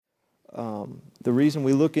The reason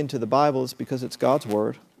we look into the Bible is because it's God's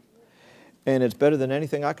Word, and it's better than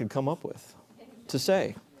anything I could come up with to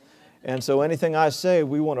say. And so anything I say,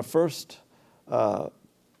 we want to first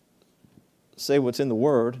say what's in the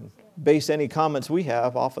Word, base any comments we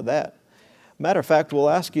have off of that. Matter of fact, we'll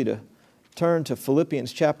ask you to turn to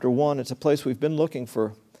Philippians chapter 1. It's a place we've been looking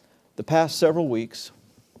for the past several weeks.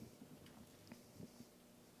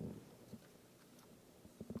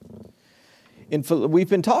 We've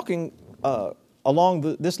been talking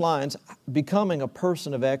along this lines, becoming a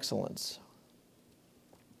person of excellence.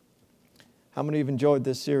 How many have enjoyed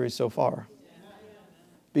this series so far?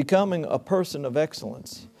 Becoming a person of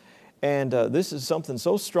excellence. And this is something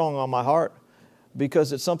so strong on my heart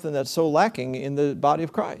because it's something that's so lacking in the body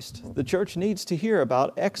of Christ. The church needs to hear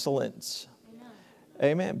about excellence.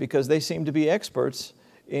 Amen. Because they seem to be experts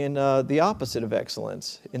in the opposite of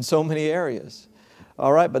excellence in so many areas.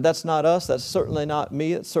 All right, but that's not us. That's certainly not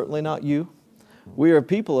me. It's certainly not you. We are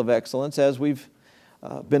people of excellence, as we've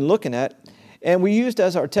been looking at. And we used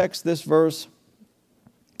as our text this verse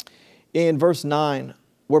in verse 9,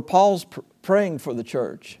 where Paul's praying for the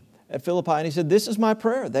church at Philippi. And he said, "This is my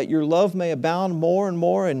prayer, that your love may abound more and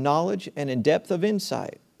more in knowledge and in depth of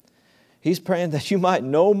insight." He's praying that you might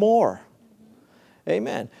know more.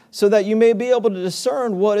 Amen. So that you may be able to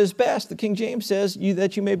discern what is best. The King James says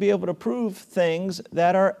that you may be able to prove things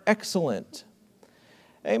that are excellent.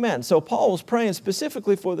 Amen. So Paul was praying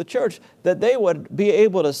specifically for the church that they would be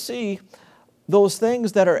able to see those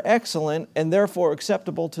things that are excellent and therefore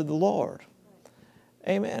acceptable to the Lord.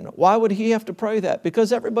 Amen. Why would he have to pray that?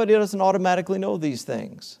 Because everybody doesn't automatically know these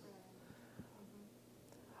things.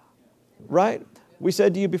 Right? We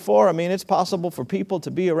said to you before, it's possible for people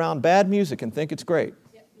to be around bad music and think it's great.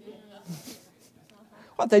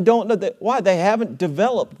 What they don't know, why they haven't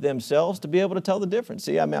developed themselves to be able to tell the difference.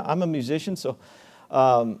 See, I'm a musician, so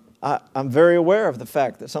I'm very aware of the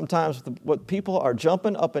fact that sometimes what people are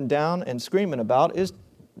jumping up and down and screaming about is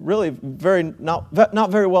really not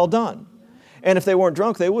very well done. And if they weren't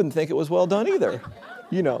drunk, they wouldn't think it was well done either.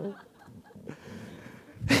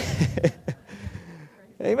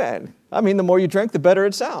 Amen. The more you drink, the better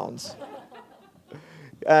it sounds.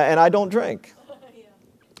 And I don't drink.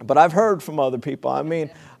 But I've heard from other people.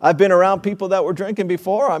 I've been around people that were drinking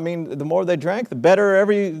before. The more they drank, the better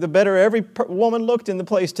every woman looked in the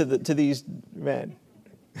place to these men.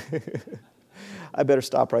 I better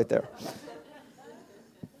stop right there.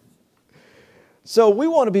 So we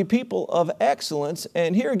want to be people of excellence.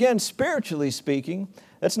 And here again, spiritually speaking,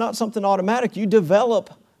 that's not something automatic. You develop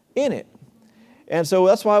in it. And so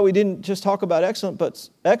that's why we didn't just talk about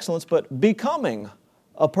excellence, but becoming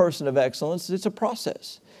a person of excellence. It's a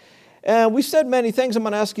process. And we said many things. I'm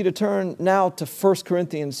going to ask you to turn now to 1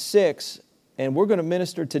 Corinthians 6. And we're going to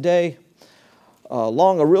minister today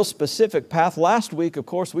along a real specific path. Last week, of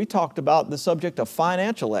course, we talked about the subject of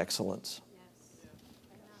financial excellence.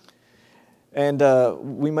 And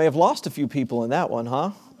we may have lost a few people in that one,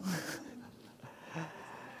 huh?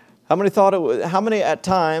 How many at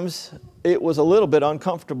times it was a little bit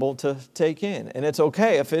uncomfortable to take in? And it's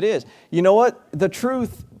okay if it is. You know what? The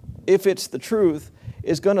truth, if it's the truth,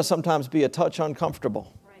 is going to sometimes be a touch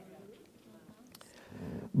uncomfortable.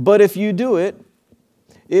 But if you do it,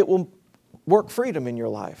 it will work freedom in your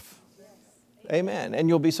life. Amen. And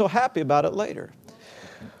you'll be so happy about it later.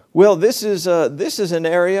 Well, this is an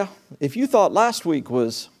area, if you thought last week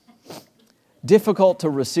was difficult to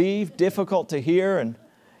receive, difficult to hear, and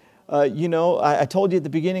I told you at the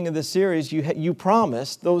beginning of this series, you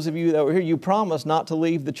promised, those of you that were here, you promised not to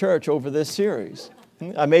leave the church over this series.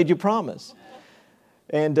 I made you promise.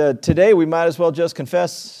 And today we might as well just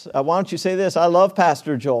confess. Why don't you say this? I love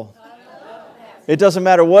Pastor Joel. It doesn't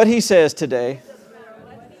matter what he says today.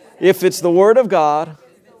 If it's the Word of God,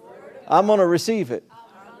 I'm going to receive it.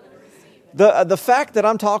 The fact that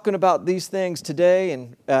I'm talking about these things today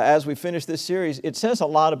and as we finish this series, it says a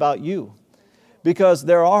lot about you. Because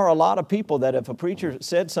there are a lot of people that if a preacher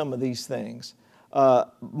said some of these things,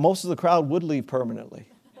 most of the crowd would leave permanently.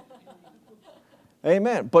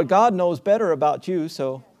 Amen. But God knows better about you.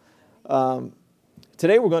 So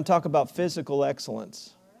today we're going to talk about physical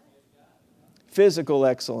excellence. Physical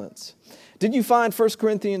excellence. Did you find 1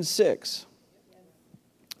 Corinthians 6?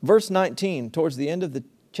 Verse 19, towards the end of the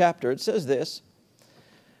chapter, it says this: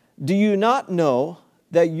 "Do you not know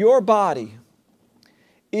that your body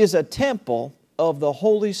is a temple of the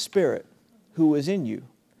Holy Spirit who is in you,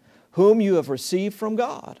 whom you have received from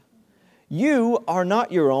God? You are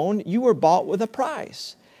not your own, you were bought with a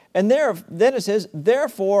price. And then it says,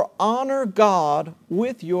 therefore honor God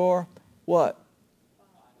with your what?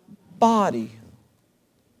 Body.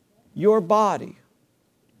 Your body.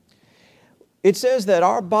 It says that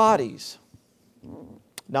our bodies,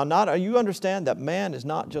 now you understand that man is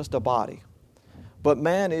not just a body, but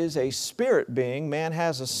man is a spirit being. Man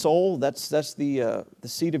has a soul. That's the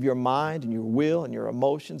seat of your mind and your will and your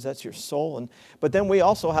emotions. That's your soul. But then we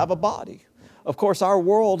also have a body. Of course, our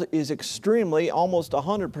world is extremely, almost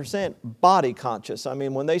 100% body conscious. I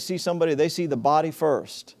mean, when they see somebody, they see the body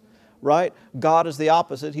first, right? God is the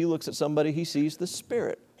opposite. He looks at somebody, he sees the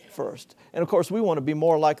spirit first. And of course, we want to be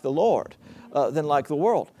more like the Lord than like the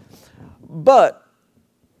world. But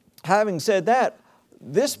having said that,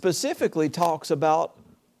 this specifically talks about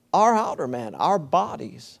our outer man. Our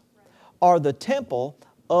bodies are the temple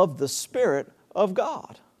of the Spirit of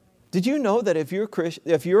God. Did you know that if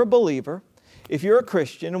you're a believer, if you're a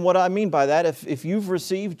Christian, and what I mean by that, if you've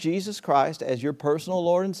received Jesus Christ as your personal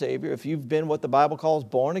Lord and Savior, if you've been what the Bible calls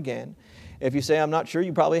born again, if you say, I'm not sure,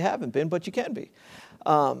 you probably haven't been, but you can be.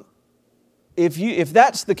 If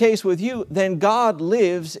that's the case with you, then God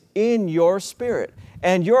lives in your spirit.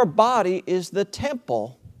 And your body is the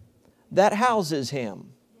temple that houses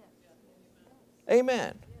Him.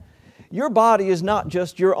 Amen. Your body is not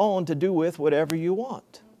just your own to do with whatever you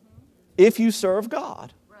want. If you serve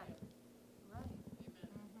God.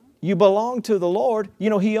 You belong to the Lord. You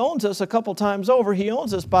know, He owns us a couple times over. He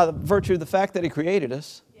owns us by the virtue of the fact that He created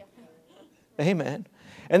us. Amen.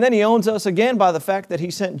 And then He owns us again by the fact that He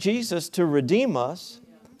sent Jesus to redeem us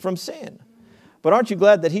from sin. But aren't you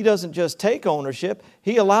glad that He doesn't just take ownership?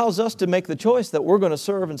 He allows us to make the choice that we're going to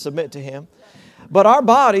serve and submit to Him. But our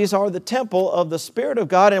bodies are the temple of the Spirit of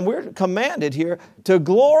God, and we're commanded here to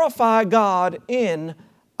glorify God in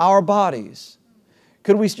our bodies.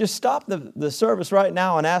 Could we just stop the service right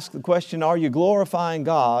now and ask the question, are you glorifying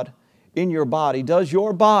God in your body? Does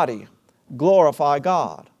your body glorify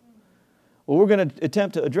God? Well, we're going to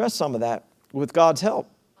attempt to address some of that with God's help.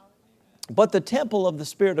 But the temple of the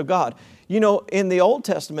Spirit of God. You know, in the Old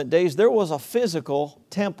Testament days, there was a physical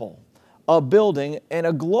temple, a building, and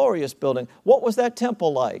a glorious building. What was that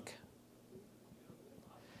temple like?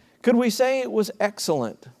 Could we say it was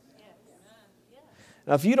excellent?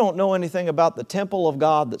 Now, if you don't know anything about the temple of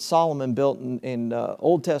God that Solomon built in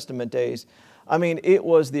Old Testament days, I mean, it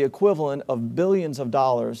was the equivalent of billions of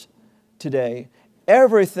dollars today.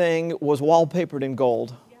 Everything was wallpapered in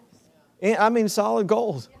gold. I mean, solid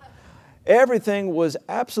gold. Everything was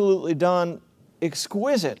absolutely done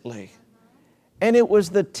exquisitely. And it was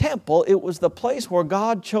the temple, it was the place where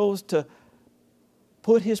God chose to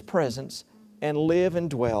put His presence and live and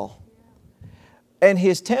dwell. And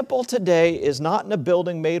His temple today is not in a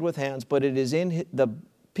building made with hands, but it is in the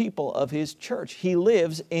people of His church. He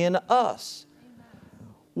lives in us.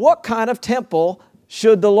 What kind of temple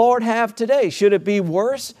should the Lord have today? Should it be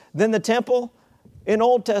worse than the temple in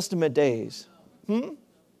Old Testament days?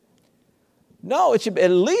 No, it should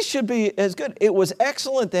at least should be as good. It was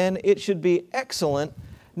excellent then, it should be excellent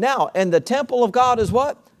now. And the temple of God is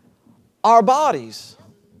what? Our bodies.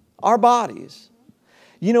 Our bodies.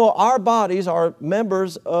 You know, our bodies are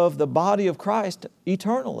members of the body of Christ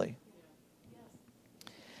eternally.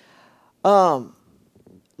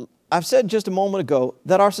 I've said just a moment ago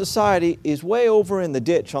that our society is way over in the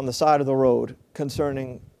ditch on the side of the road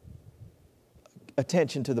concerning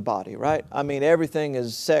attention to the body, right? I mean, everything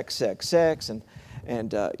is sex, and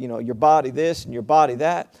you know, your body this and your body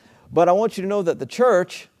that. But I want you to know that the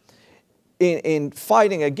church, in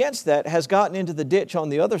fighting against that, has gotten into the ditch on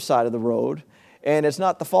the other side of the road. And it's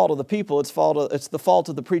not the fault of the people, it's the fault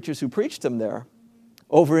of the preachers who preached them there,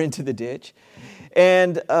 over into the ditch.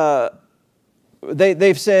 And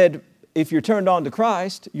they've said, if you're turned on to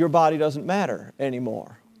Christ, your body doesn't matter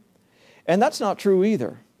anymore. And that's not true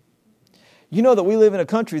either. You know that we live in a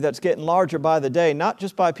country that's getting larger by the day, not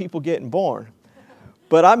just by people getting born,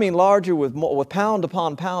 but I mean larger with pound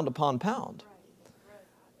upon pound upon pound.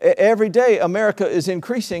 Every day, America is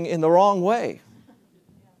increasing in the wrong way.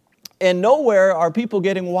 And nowhere are people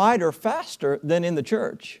getting wider faster than in the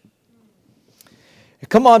church.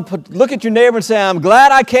 Come on, look at your neighbor and say, I'm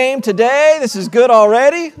glad I came today. This is good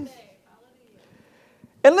already.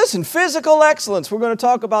 And listen, physical excellence, we're going to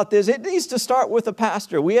talk about this. It needs to start with a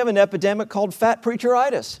pastor. We have an epidemic called fat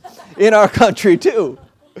preacheritis in our country too.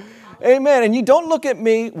 Amen. And you don't look at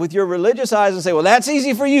me with your religious eyes and say, well, that's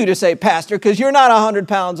easy for you to say, pastor, because you're not 100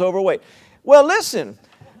 pounds overweight. Well, listen,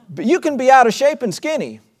 you can be out of shape and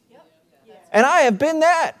skinny. And I have been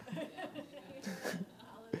that.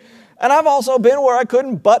 And I've also been where I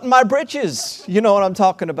couldn't button my britches. You know what I'm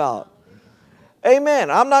talking about. Amen.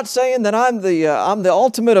 I'm not saying that I'm the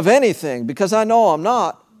ultimate of anything, because I know I'm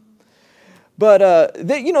not. But,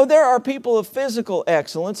 there are people of physical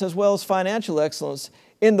excellence as well as financial excellence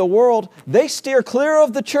in the world, they steer clear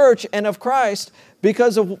of the church and of Christ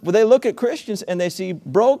because they look at Christians and they see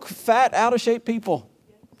broke, fat, out of shape people.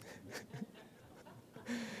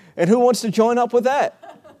 And who wants to join up with that?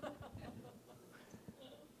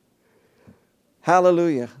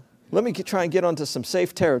 Hallelujah. Let me try and get onto some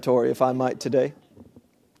safe territory, if I might, today.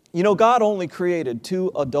 You know, God only created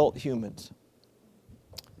 2 adult humans.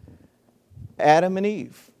 Adam and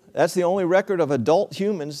Eve. That's the only record of adult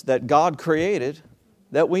humans that God created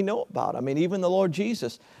that we know about. I mean, even the Lord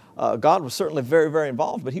Jesus, God was certainly very, very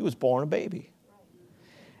involved, but He was born a baby.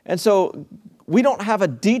 And so we don't have a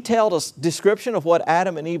detailed description of what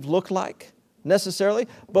Adam and Eve looked like necessarily,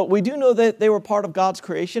 but we do know that they were part of God's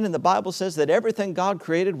creation, and the Bible says that everything God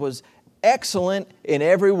created was excellent in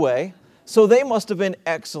every way. So they must have been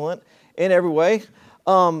excellent in every way.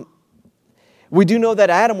 We do know that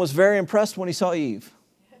Adam was very impressed when he saw Eve.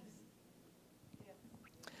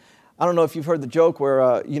 I don't know if you've heard the joke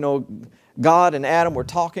where, God and Adam were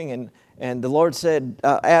talking and the Lord said,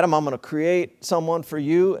 Adam, I'm going to create someone for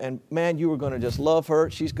you. And man, you are going to just love her.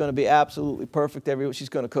 She's going to be absolutely perfect everywhere. She's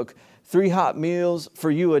going to cook 3 hot meals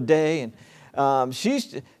for you a day. And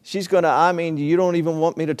she's going to, you don't even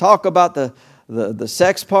want me to talk about the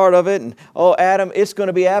sex part of it. And, oh, Adam, it's going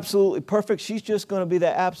to be absolutely perfect. She's just going to be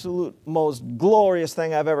the absolute most glorious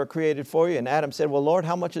thing I've ever created for you. And Adam said, well, Lord,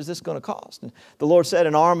 how much is this going to cost? And the Lord said,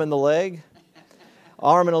 an arm and a leg.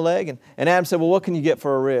 Arm and a leg. And Adam said, well, what can you get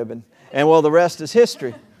for a rib? And well, the rest is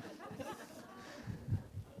history.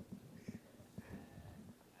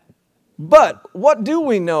 But what do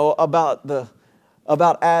we know about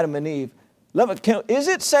Adam and Eve? Is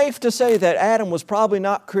it safe to say that Adam was probably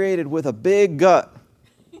not created with a big gut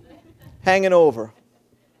hanging over?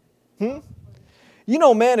 You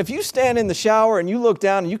know, man, if you stand in the shower and you look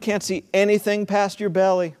down and you can't see anything past your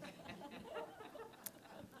belly,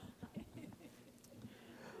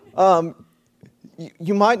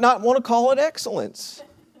 you might not want to call it excellence.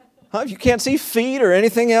 If you can't see feet or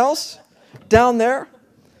anything else down there,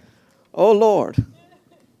 oh Lord.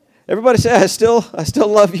 Everybody say, I still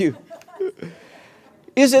love you.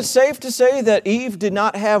 Is it safe to say that Eve did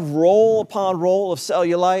not have roll upon roll of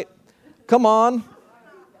cellulite? Come on.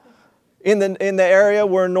 In the area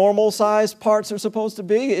where normal sized parts are supposed to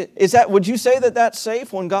be? Would you say that that's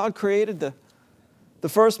safe when God created the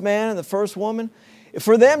first man and the first woman?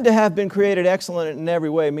 For them to have been created excellent in every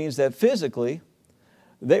way means that physically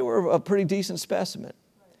they were a pretty decent specimen.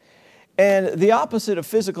 And the opposite of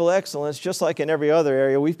physical excellence, just like in every other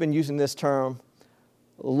area, we've been using this term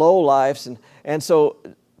lowlifes. And so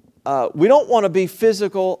we don't want to be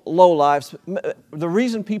physical lowlifes. The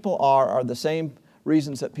reason people are the same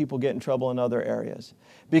reasons that people get in trouble in other areas.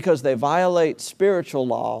 Because they violate spiritual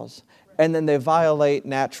laws and then they violate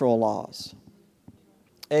natural laws.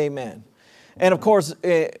 Amen. And of course,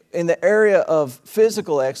 in the area of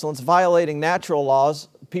physical excellence, violating natural laws,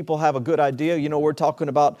 people have a good idea. You know, we're talking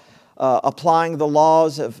about applying the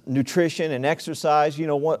laws of nutrition and exercise. You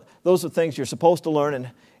know, those are things you're supposed to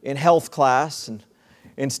learn in health class, and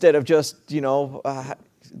instead of just, the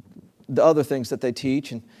other things that they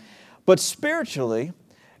teach. But spiritually,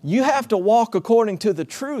 you have to walk according to the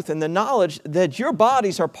truth and the knowledge that your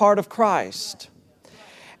bodies are part of Christ.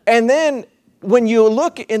 And then when you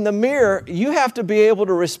look in the mirror, you have to be able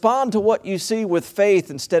to respond to what you see with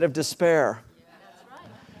faith instead of despair.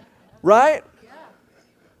 Right?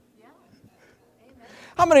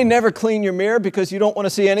 How many never clean your mirror because you don't want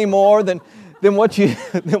to see any more than what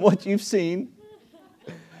you've seen?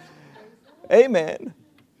 Amen.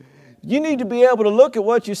 You need to be able to look at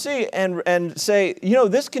what you see and say,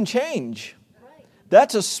 this can change.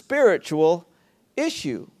 That's a spiritual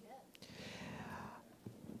issue.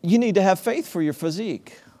 You need to have faith for your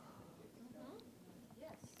physique.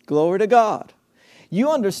 Glory to God. You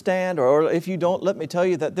understand, or if you don't, let me tell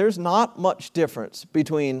you that there's not much difference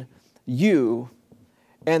between you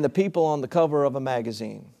and the people on the cover of a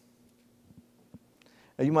magazine.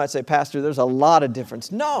 Now you might say, Pastor, there's a lot of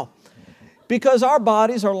difference. No, because our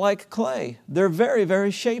bodies are like clay. They're very, very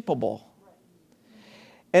shapeable.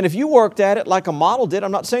 And if you worked at it like a model did,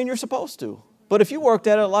 I'm not saying you're supposed to, but if you worked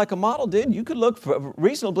at it like a model did, you could look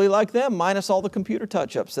reasonably like them, minus all the computer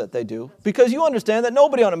touch-ups that they do. Because you understand that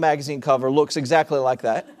nobody on a magazine cover looks exactly like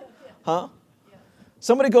that. Huh?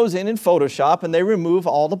 Somebody goes in Photoshop and they remove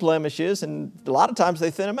all the blemishes, and a lot of times they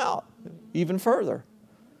thin them out even further.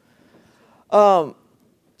 So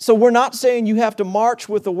we're not saying you have to march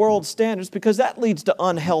with the world's standards, because that leads to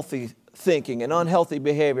unhealthy thinking and unhealthy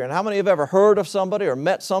behavior. And how many have ever heard of somebody or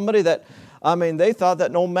met somebody that, they thought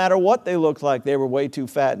that no matter what they looked like, they were way too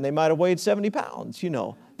fat, and they might have weighed 70 pounds,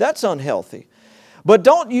 That's unhealthy. But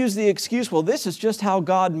don't use the excuse, well, this is just how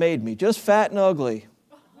God made me, just fat and ugly.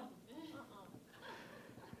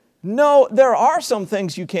 No, there are some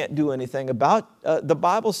things you can't do anything about. The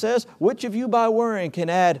Bible says, which of you by worrying can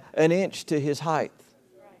add an inch to his height?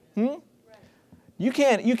 You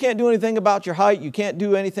can't do anything about your height. You can't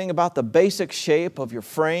do anything about the basic shape of your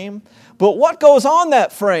frame. But what goes on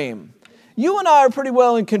that frame? You and I are pretty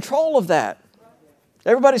well in control of that.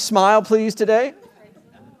 Everybody smile, please, today.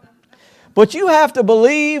 But you have to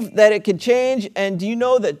believe that it can change. And do you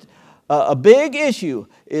know that a big issue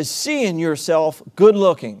is seeing yourself good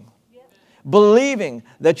looking? Believing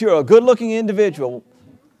that you're a good looking individual.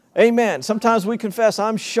 Amen. Sometimes we confess,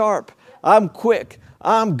 I'm sharp, I'm quick,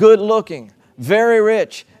 I'm good looking, very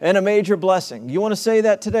rich, and a major blessing. You want to say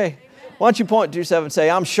that today? Why don't you point to yourself and say,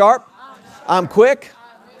 I'm sharp, I'm quick,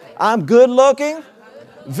 I'm good looking,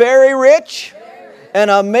 very rich, and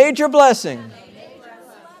a major blessing.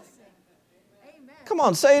 Come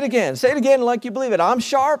on, say it again. Say it again like you believe it. I'm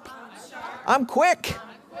sharp, I'm quick,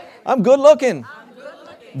 I'm good looking,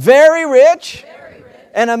 very rich,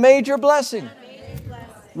 and a major blessing.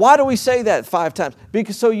 Why do we say that 5 times?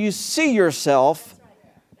 Because so you see yourself.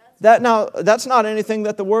 That's not anything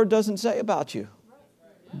that the Word doesn't say about you.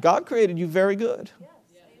 God created you very good.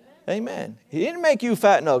 Amen. He didn't make you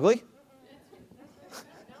fat and ugly.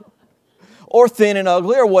 Or thin and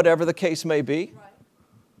ugly, or whatever the case may be.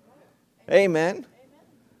 Amen.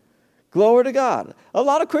 Glory to God. A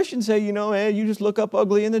lot of Christians say, hey, you just look up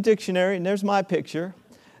ugly in the dictionary and there's my picture.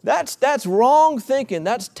 That's wrong thinking.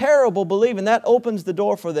 That's terrible believing. That opens the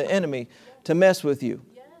door for the enemy to mess with you.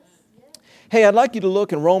 Hey, I'd like you to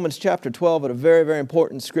look in Romans chapter 12 at a very, very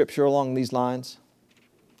important scripture along these lines.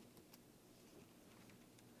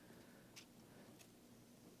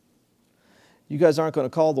 You guys aren't going to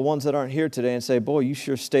call the ones that aren't here today and say, boy, you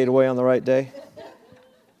sure stayed away on the right day.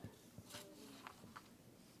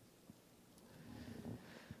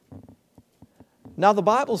 Now, the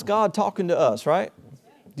Bible's God talking to us, right?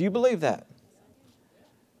 Do you believe that?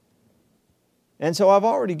 And so I've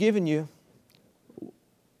already given you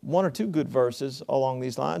 1 or 2 good verses along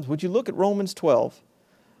these lines. Would you look at Romans 12?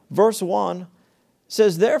 Verse 1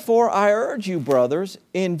 says, therefore I urge you, brothers,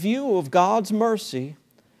 in view of God's mercy,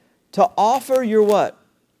 to offer your what?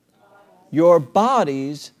 Your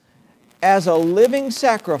bodies as a living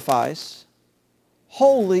sacrifice,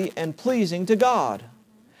 holy and pleasing to God.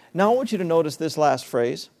 Now I want you to notice this last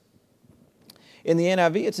phrase. In the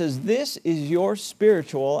NIV it says, this is your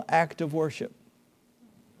spiritual act of worship.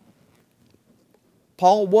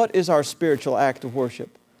 Paul, what is our spiritual act of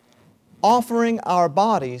worship? Offering our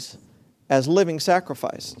bodies as living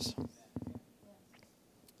sacrifices.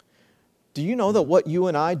 Do you know that what you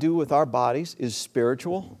and I do with our bodies is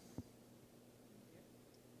spiritual?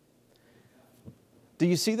 Do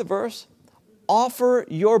you see the verse? Offer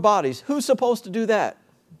your bodies. Who's supposed to do that?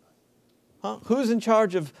 Who's in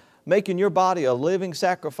charge of making your body a living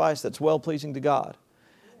sacrifice that's well-pleasing to God?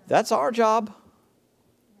 That's our job,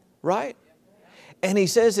 right? And he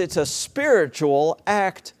says it's a spiritual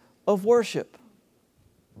act of worship.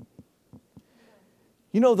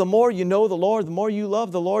 The more you know the Lord, the more you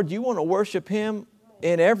love the Lord, you want to worship Him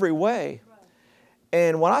in every way.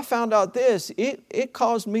 And when I found out this, it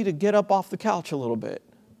caused me to get up off the couch a little bit.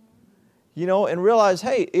 And realize,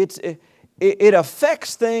 hey, it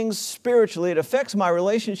affects things spiritually. It affects my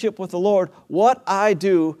relationship with the Lord, what I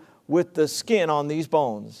do with the skin on these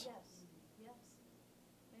bones.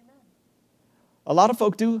 A lot of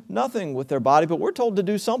folk do nothing with their body, but we're told to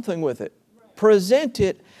do something with it. Present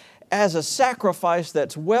it as a sacrifice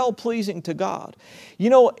that's well-pleasing to God. In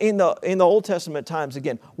the Old Testament times,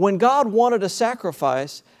 again, when God wanted a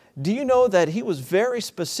sacrifice, do you know that He was very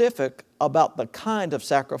specific about the kind of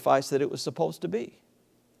sacrifice that it was supposed to be?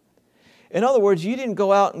 In other words, you didn't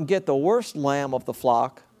go out and get the worst lamb of the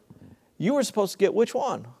flock. You were supposed to get which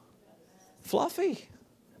one? Fluffy.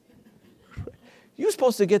 You were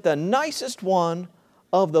supposed to get the nicest one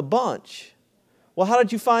of the bunch. Well, how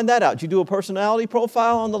did you find that out? Did you do a personality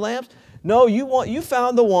profile on the lambs? No, you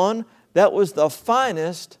found the one that was the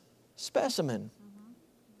finest specimen.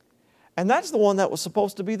 And that's the one that was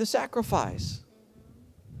supposed to be the sacrifice.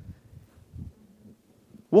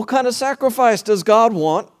 What kind of sacrifice does God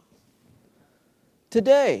want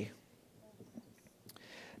today?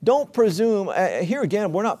 Don't presume, here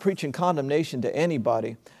again, we're not preaching condemnation to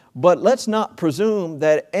anybody, but let's not presume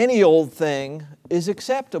that any old thing is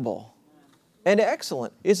acceptable and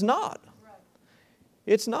excellent. It's not.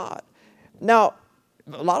 It's not. Now,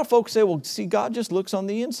 a lot of folks say, well, see, God just looks on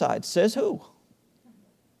the inside. Says who?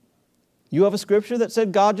 You have a scripture that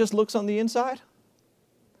said God just looks on the inside?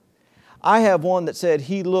 I have one that said,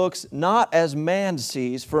 he looks not as man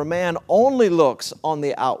sees, for man only looks on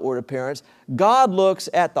the outward appearance. God looks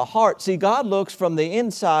at the heart. See, God looks from the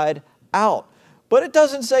inside out. But it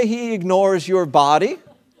doesn't say He ignores your body.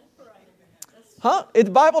 Huh? The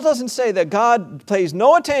Bible doesn't say that God pays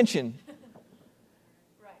no attention.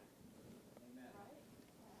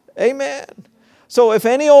 Amen. So if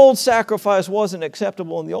any old sacrifice wasn't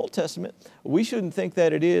acceptable in the Old Testament, we shouldn't think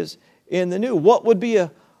that it is in the New. What would be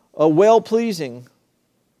a well-pleasing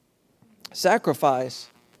sacrifice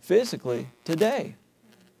physically today?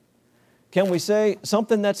 Can we say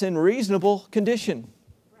something that's in reasonable condition?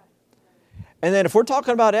 And then if we're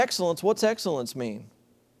talking about excellence, what's excellence mean?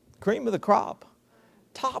 Cream of the crop.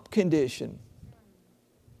 Top condition.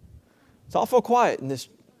 It's awful quiet in this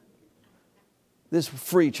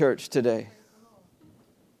free church today.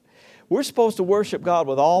 We're supposed to worship God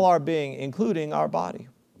with all our being, including our body.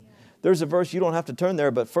 There's a verse, you don't have to turn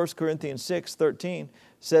there, but 1 Corinthians 6:13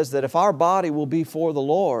 says that if our body will be for the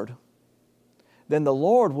Lord, then the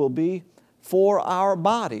Lord will be for our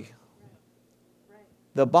body.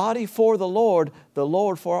 The body for the Lord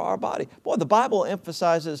for our body. Boy, the Bible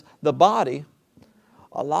emphasizes the body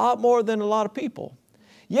a lot more than a lot of people.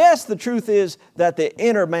 Yes, the truth is that the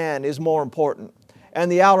inner man is more important,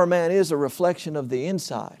 and the outer man is a reflection of the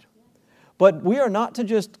inside. But we are not to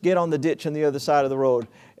just get on the ditch on the other side of the road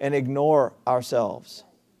and ignore ourselves.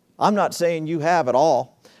 I'm not saying you have at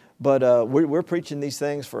all, but we're preaching these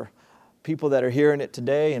things for people that are hearing it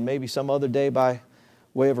today and maybe some other day by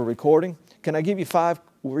way of a recording. Can I give you 5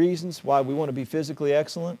 reasons why we want to be physically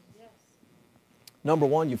excellent? Yes. Number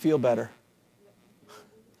 1, you feel better.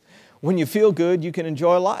 When you feel good, you can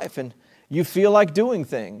enjoy life and you feel like doing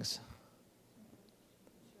things.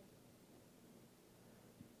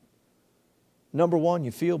 Number 1,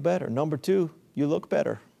 you feel better. Number 2, you look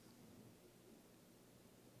better.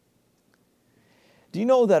 Do you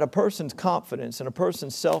know that a person's confidence and a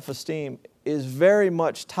person's self-esteem is very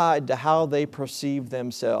much tied to how they perceive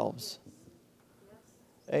themselves?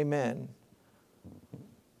 Amen.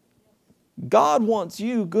 God wants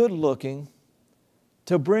you good looking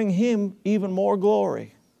to bring Him even more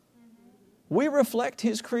glory. We reflect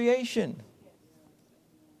His creation.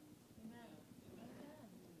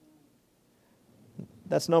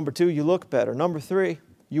 That's number 2, you look better. Number 3,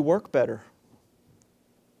 you work better.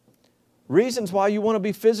 Reasons why you want to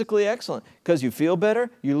be physically excellent. Because you feel better,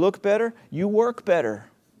 you look better, you work better.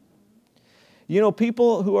 You know,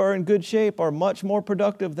 people who are in good shape are much more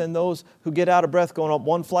productive than those who get out of breath going up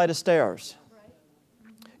one flight of stairs.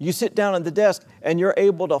 You sit down at the desk and you're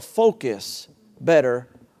able to focus better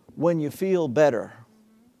when you feel better.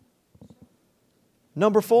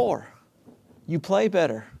 Number 4, you play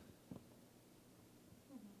better.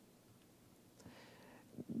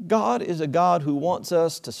 God is a God who wants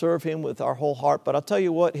us to serve Him with our whole heart, but I'll tell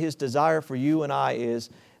you what His desire for you and I is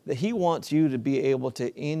that He wants you to be able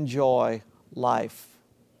to enjoy life.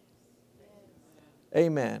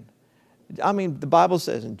 Amen. I mean, the Bible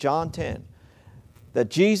says in John 10 that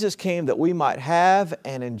Jesus came that we might have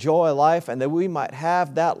and enjoy life and that we might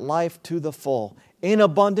have that life to the full, in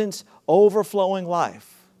abundance, overflowing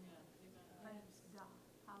life.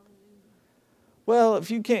 Well, if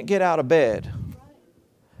you can't get out of bed,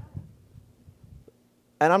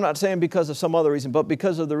 and I'm not saying because of some other reason, but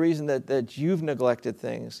because of the reason that you've neglected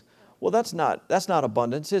things, well, that's not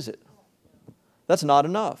abundance, is it? That's not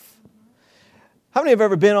enough. How many have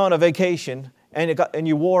ever been on a vacation and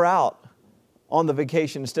you wore out on the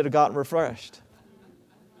vacation instead of gotten refreshed?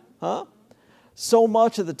 Huh? So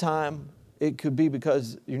much of the time, it could be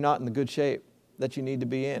because you're not in the good shape that you need to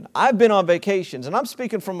be in. I've been on vacations, and I'm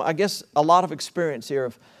speaking from, I guess, a lot of experience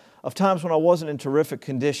here of times when I wasn't in terrific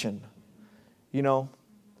condition. You know,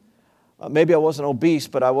 maybe I wasn't obese,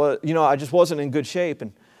 but I just wasn't in good shape.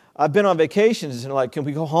 And I've been on vacations and like, can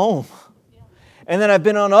we go home? And then I've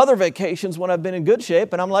been on other vacations when I've been in good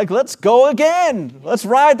shape, and I'm like, let's go again. Let's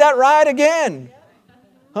ride that ride again.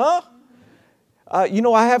 Huh?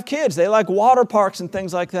 I have kids. They like water parks and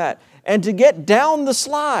things like that. And to get down the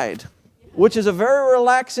slide, which is a very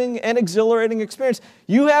relaxing and exhilarating experience,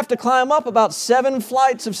 you have to climb up about 7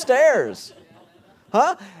 flights of stairs.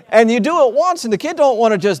 Huh? And you do it once, and the kid don't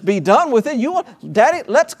want to just be done with it. You want, Daddy,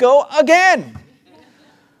 let's go again.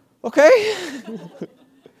 Okay?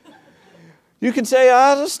 You can say,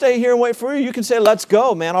 I'll just stay here and wait for you. You can say, let's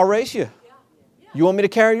go, man, I'll race you. You want me to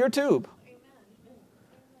carry your tube?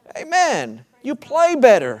 Amen. You play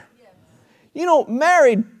better. You know,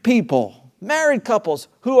 married people, married couples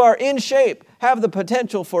who are in shape have the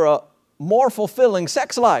potential for a more fulfilling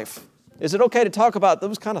sex life. Is it okay to talk about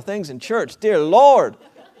those kind of things in church? Dear Lord.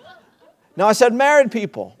 Now I said married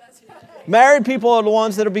people. Married people are the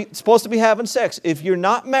ones that are supposed to be having sex. If you're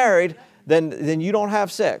not married, then you don't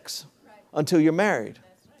have sex until you're married.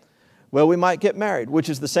 Well, we might get married, which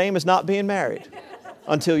is the same as not being married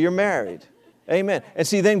until you're married. Amen. And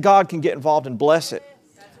see, then God can get involved and bless it.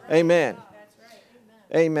 Amen.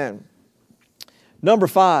 Amen. Number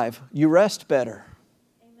 5, you rest better.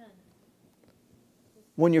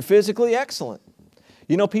 When you're physically excellent.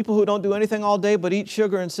 You know people who don't do anything all day but eat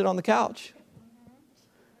sugar and sit on the couch.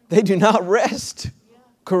 They do not rest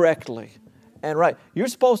correctly and right. You're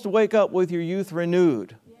supposed to wake up with your youth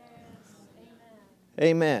renewed.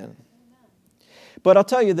 Amen. But I'll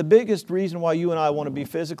tell you, the biggest reason why you and I want to be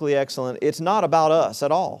physically excellent, it's not about us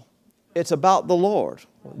at all. It's about the Lord.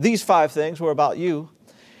 These 5 things were about you.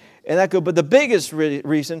 And that good. But the biggest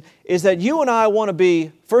reason is that you and I want to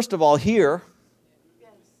be, first of all, here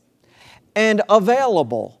and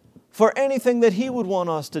available for anything that He would want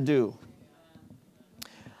us to do.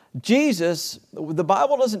 Jesus, the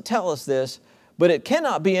Bible doesn't tell us this, but it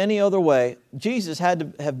cannot be any other way. Jesus had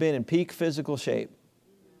to have been in peak physical shape.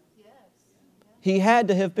 He had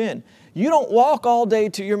to have been. You don't walk all day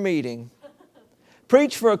to your meeting,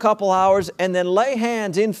 preach for a couple hours, and then lay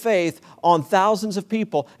hands in faith on thousands of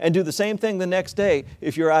people and do the same thing the next day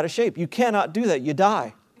if you're out of shape. You cannot do that. You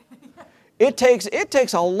die. It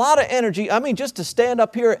takes a lot of energy, just to stand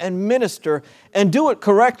up here and minister and do it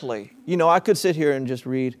correctly. You know, I could sit here and just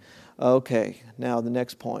read, okay, now the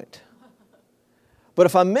next point. But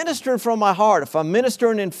if I'm ministering from my heart, if I'm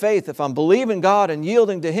ministering in faith, if I'm believing God and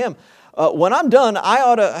yielding to Him, when I'm done,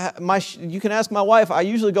 you can ask my wife, I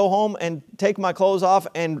usually go home and take my clothes off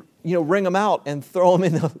and, wring them out and throw them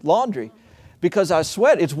in the laundry because I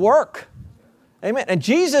sweat. It's work. Amen. And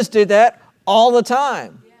Jesus did that all the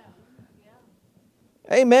time.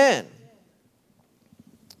 Amen.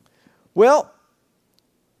 Well,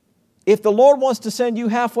 if the Lord wants to send you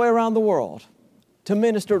halfway around the world to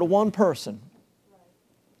minister to one person,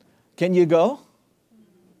 can you go?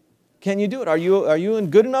 Can you do it? Are you in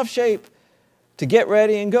good enough shape to get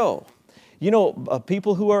ready and go? You know,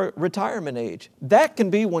 people who are retirement age, that can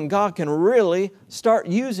be when God can really start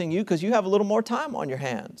using you because you have a little more time on your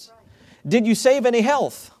hands. Did you save any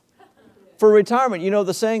health for retirement? You know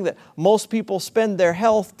the saying that most people spend their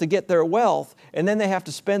health to get their wealth, and then they have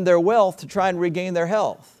to spend their wealth to try and regain their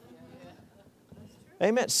health.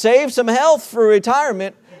 Amen. Save some health for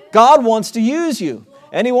retirement. God wants to use you,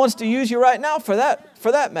 and He wants to use you right now for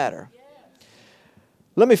that matter.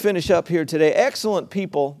 Let me finish up here today. Excellent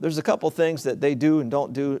people, there's a couple things that they do and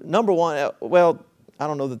don't do. Number 1, I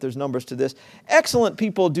don't know that there's numbers to this. Excellent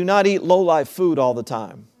people do not eat low-life food all the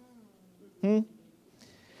time.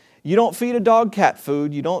 You don't feed a dog cat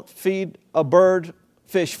food. You don't feed a bird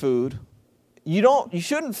fish food. You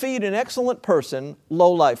shouldn't feed an excellent person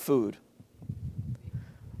low-life food.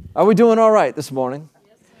 Are we doing all right this morning?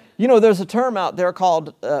 You know, there's a term out there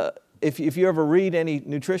called, if you ever read any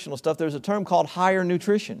nutritional stuff, there's a term called higher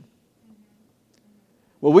nutrition.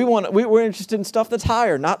 Well, we're interested in stuff that's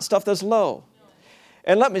higher, not stuff that's low.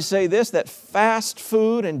 And let me say this, that fast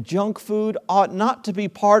food and junk food ought not to be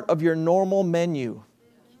part of your normal menu.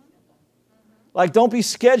 Like, don't be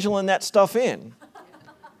scheduling that stuff in.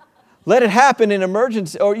 Let it happen in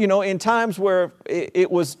emergency, or, in times where it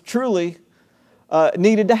was truly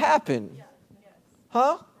needed to happen.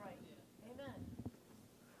 Huh?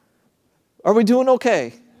 Are we doing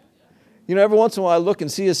okay? Every once in a while I look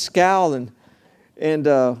and see a scowl, and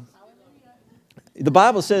the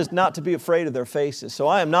Bible says not to be afraid of their faces, so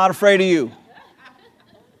I am not afraid of you.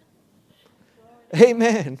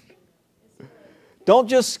 Amen. Don't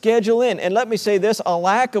just schedule in. And let me say this, a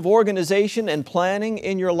lack of organization and planning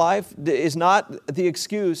in your life is not the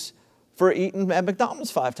excuse for eating at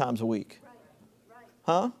McDonald's 5 times a week.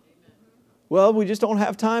 Huh? Well, we just don't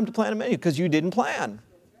have time to plan a menu because you didn't plan.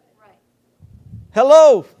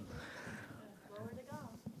 Hello.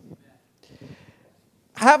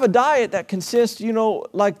 Have a diet that consists,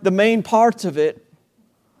 like the main parts of it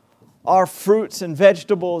are fruits and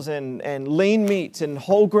vegetables and lean meats and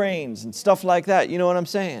whole grains and stuff like that. You know what I'm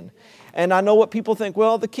saying? And I know what people think,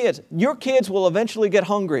 well, your kids will eventually get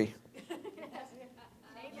hungry.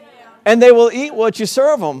 And they will eat what you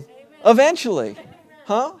serve them eventually.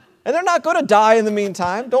 Huh? And they're not going to die in the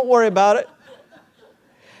meantime. Don't worry about it.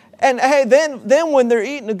 And hey, then when they're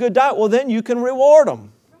eating a good diet, well, then you can reward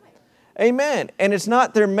them. Amen. And it's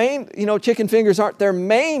not their main, chicken fingers aren't their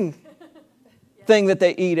main thing that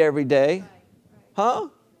they eat every day. Huh?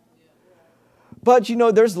 But,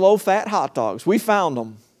 there's low-fat hot dogs. We found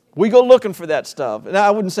them. We go looking for that stuff. Now,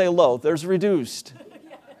 I wouldn't say low. There's reduced.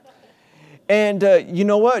 And you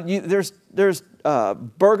know what? There's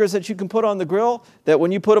burgers that you can put on the grill that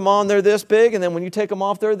when you put them on, they're this big, and then when you take them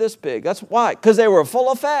off, they're this big. That's why, because they were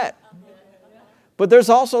full of fat. But there's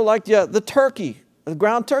also like the turkey, the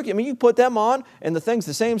ground turkey. I mean, you put them on, and the thing's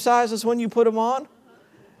the same size as when you put them on.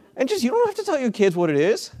 And just, you don't have to tell your kids what it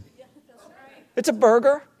is. It's a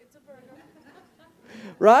burger.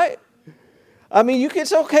 Right? I mean,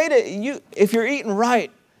 it's okay to, if you're eating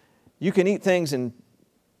right, you can eat things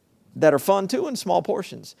that are fun too in small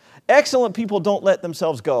portions. Excellent people don't let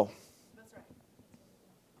themselves go.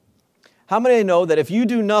 How many know that if you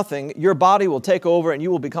do nothing, your body will take over and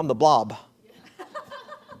you will become the blob?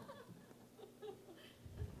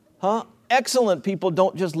 Huh? Excellent people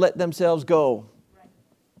don't just let themselves go.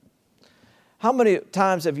 How many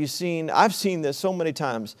times have you seen, I've seen this so many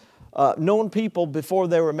times, known people before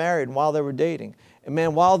they were married and while they were dating. And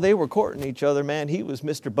man, while they were courting each other, man, he was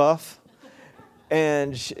Mr. Buff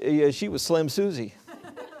and she was Slim Susie.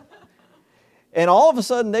 And all of a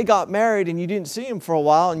sudden they got married and you didn't see him for a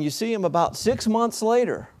while and you see him about 6 months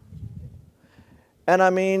later. And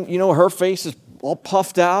I mean, her face is all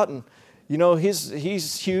puffed out and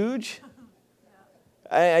he's huge.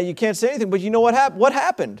 You can't say anything, but you know what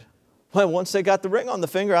happened? Well, once they got the ring on the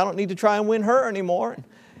finger, I don't need to try and win her anymore.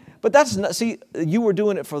 But you were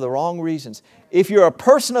doing it for the wrong reasons. If you're a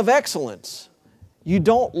person of excellence, you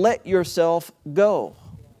don't let yourself go.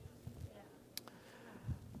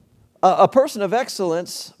 A person of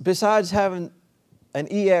excellence, besides having an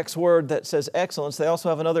EX word that says excellence, they also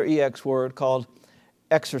have another EX word called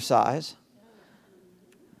exercise.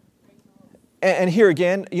 And here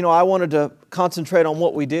again, I wanted to concentrate on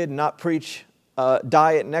what we did and not preach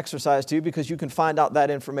diet and exercise to you because you can find out that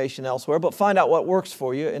information elsewhere. But find out what works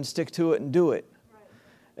for you and stick to it and do it.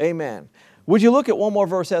 Right. Amen. Would you look at one more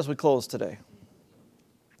verse as we close today?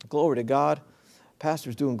 Glory to God.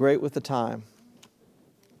 Pastor's doing great with the time.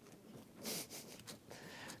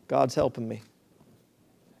 God's helping me.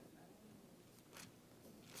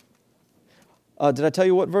 Did I tell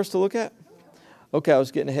you what verse to look at? Okay, I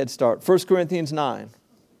was getting a head start. 1 Corinthians 9.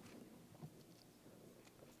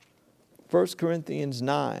 1 Corinthians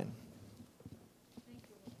 9.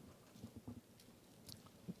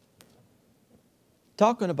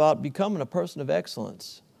 Talking about becoming a person of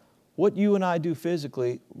excellence. What you and I do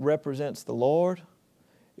physically represents the Lord.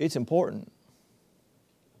 It's important.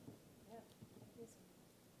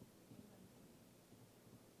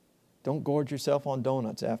 Don't gorge yourself on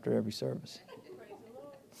donuts after every service.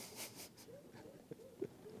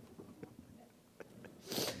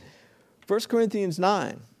 1 Corinthians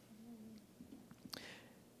 9.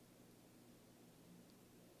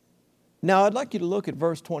 Now, I'd like you to look at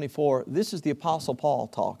verse 24. This is the Apostle Paul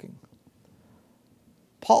talking.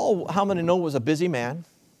 Paul, how many know, was a busy man?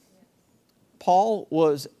 Paul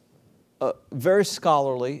was very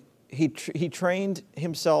scholarly. He trained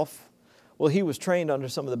himself. Well, he was trained under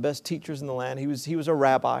some of the best teachers in the land. He was a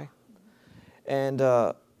rabbi. And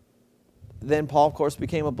then Paul, of course,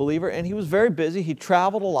 became a believer. And he was very busy. He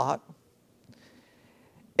traveled a lot.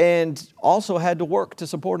 And also had to work to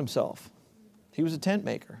support himself. He was a tent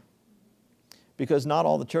maker. Because not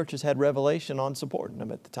all the churches had revelation on supporting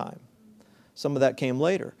him at the time. Some of that came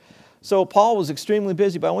later. So Paul was extremely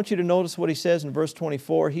busy, but I want you to notice what he says in verse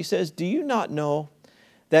 24. He says, "Do you not know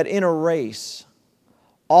that in a race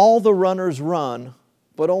all the runners run,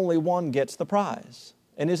 but only one gets the prize?"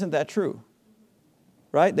 And isn't that true?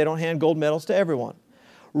 Right? They don't hand gold medals to everyone.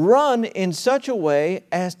 Run in such a way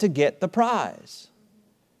as to get the prize.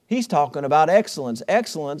 He's talking about excellence.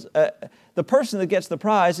 Excellence, the person that gets the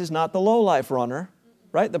prize is not the low-life runner,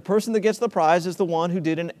 right? The person that gets the prize is the one who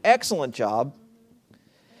did an excellent job.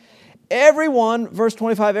 Everyone, verse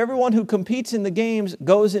 25, everyone who competes in the games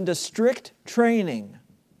goes into strict training.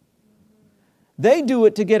 They do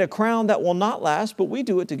it to get a crown that will not last, but we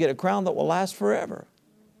do it to get a crown that will last forever.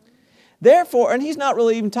 Therefore, and he's not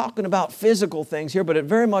really even talking about physical things here, but it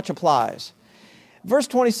very much applies. Verse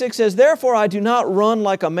 26 says, "Therefore I do not run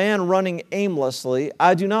like a man running aimlessly.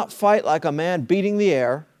 I do not fight like a man beating the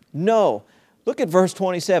air. No." Look at verse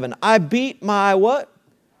 27. "I beat my" what?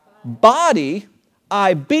 Body.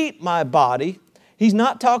 I beat my body. He's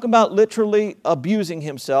not talking about literally abusing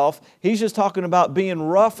himself. He's just talking about being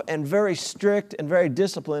rough and very strict and very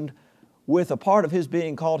disciplined with a part of his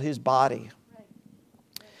being called his body.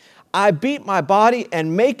 "I beat my body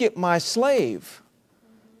and make it my slave,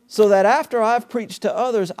 so that after I've preached to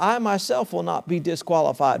others, I myself will not be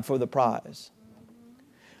disqualified for the prize."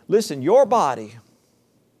 Listen, your body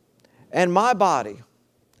and my body,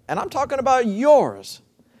 and I'm talking about yours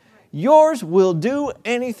will do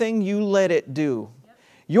anything you let it do.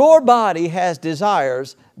 Your body has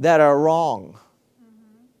desires that are wrong.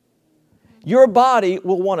 Your body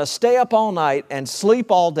will want to stay up all night and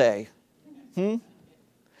sleep all day.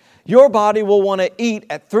 Your body will want to eat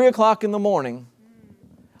at 3 o'clock in the morning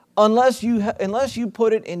unless you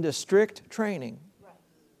put it into strict training.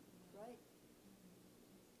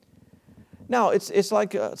 Now, it's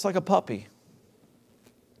like a puppy.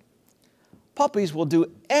 Puppies will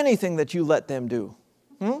do anything that you let them do.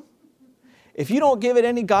 If you don't give it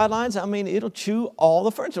any guidelines, I mean, it'll chew all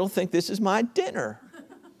the furniture. It'll think this is my dinner.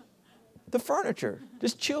 The furniture.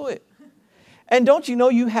 Just chew it. And don't you know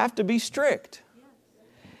you have to be strict?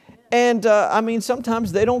 And I mean,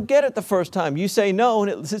 sometimes they don't get it the first time. You say no,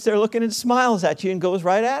 and it sits there looking and smiles at you and goes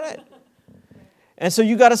right at it. And so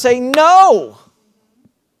you got to say no.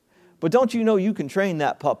 But don't you know you can train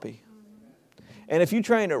that puppy? And if you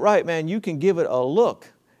train it right, man, you can give it a look,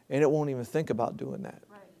 and it won't even think about doing that.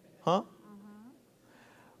 Huh?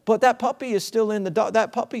 But that puppy is still in the dog.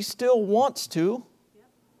 That puppy still wants to.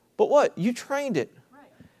 But what? You trained it.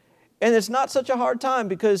 And it's not such a hard time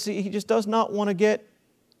because he just does not want to get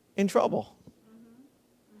in trouble.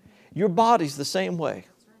 Your body's the same way.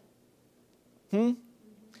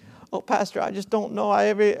 Oh, Pastor, I just don't know.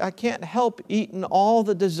 I can't help eating all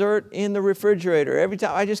the dessert in the refrigerator every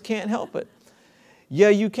time. I just can't help it. Yeah,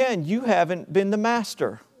 you can. You haven't been the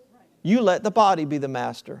master. You let the body be the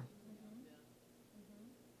master.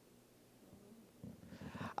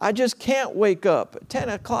 I just can't wake up. 10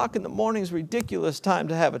 o'clock in the morning is a ridiculous time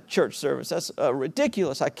to have a church service. That's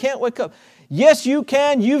ridiculous. I can't wake up. Yes, you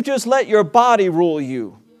can. You've just let your body rule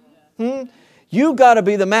you. You got to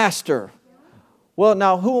be the master. Well,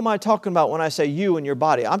 now, who am I talking about when I say you and your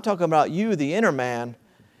body? I'm talking about you, the inner man,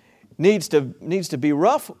 needs to be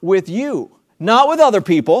rough with you, not with other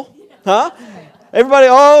people. Huh? Everybody,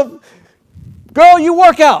 oh, girl, you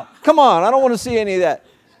work out. Come on, I don't want to see any of that.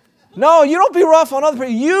 No, you don't be rough on other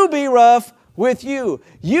people. You be rough with you.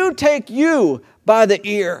 You take you by the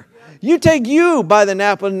ear. You take you by the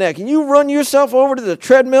nape of the neck. And you run yourself over to the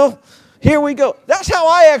treadmill. Here we go. That's how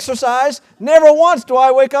I exercise. Never once do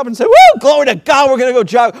I wake up and say, woo, glory to God, we're going to go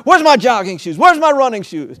jog. Where's my jogging shoes? Where's my running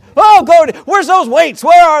shoes? Oh, glory to, where's those weights?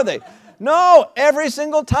 Where are they? No, every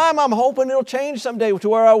single time I'm hoping it'll change someday to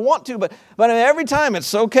where I want to. But every time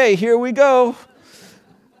it's okay, here we go.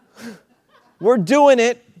 We're doing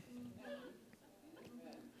it.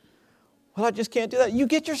 Well, I just can't do that. You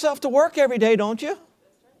get yourself to work every day, don't you?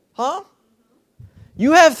 Huh?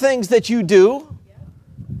 You have things that you do.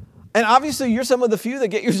 And obviously, you're some of the few that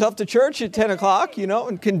get yourself to church at 10 o'clock,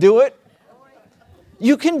 and can do it.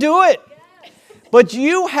 You can do it. But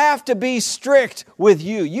you have to be strict with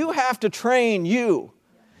you. You have to train you.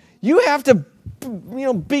 You have to,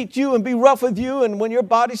 beat you and be rough with you. And when your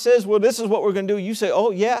body says, well, this is what we're going to do, you say,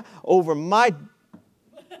 oh, yeah, over my...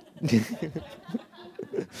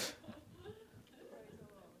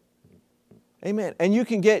 Amen. And you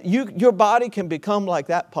can your body can become like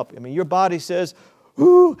that puppy. I mean, your body says,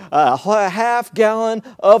 ooh, a half gallon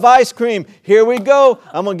of ice cream. Here we go.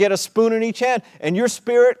 I'm going to get a spoon in each hand. And your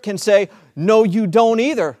spirit can say, no, you don't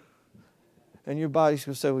either. And your body's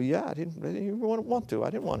going to say, well, yeah, I didn't even want to.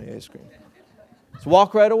 I didn't want any ice cream. Just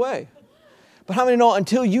walk right away. But how many know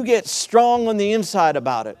until you get strong on the inside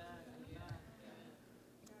about it,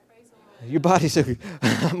 your body says,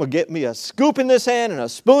 I'm going to get me a scoop in this hand and a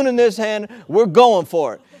spoon in this hand. We're going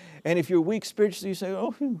for it. And if you're weak spiritually, you say,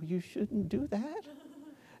 oh, you shouldn't do that.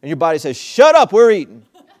 And your body says, shut up, we're eating.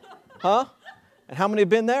 Huh? And how many have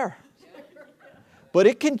been there? But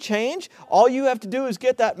it can change. All you have to do is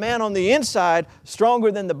get that man on the inside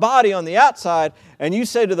stronger than the body on the outside. And you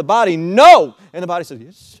say to the body, no. And the body says,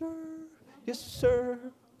 yes, sir. Yes, sir.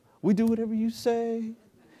 We do whatever you say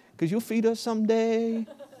because you'll feed us someday.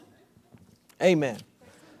 Amen.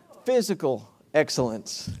 Physical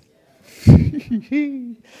excellence.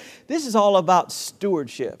 This is all about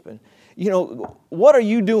stewardship. And, what are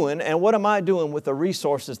you doing and what am I doing with the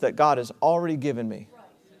resources that God has already given me?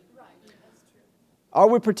 Are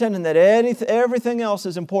we pretending that everything else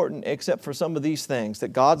is important except for some of these things that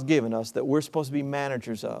God's given us that we're supposed to be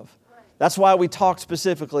managers of? That's why we talk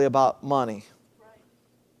specifically about money.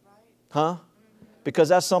 Huh? Because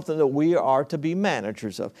that's something that we are to be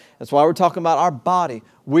managers of. That's why we're talking about our body.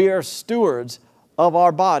 We are stewards of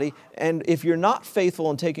our body. And if you're not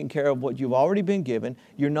faithful in taking care of what you've already been given,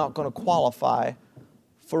 you're not going to qualify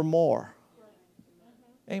for more.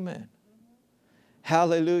 Amen.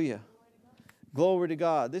 Hallelujah. Glory to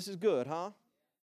God. This is good, huh?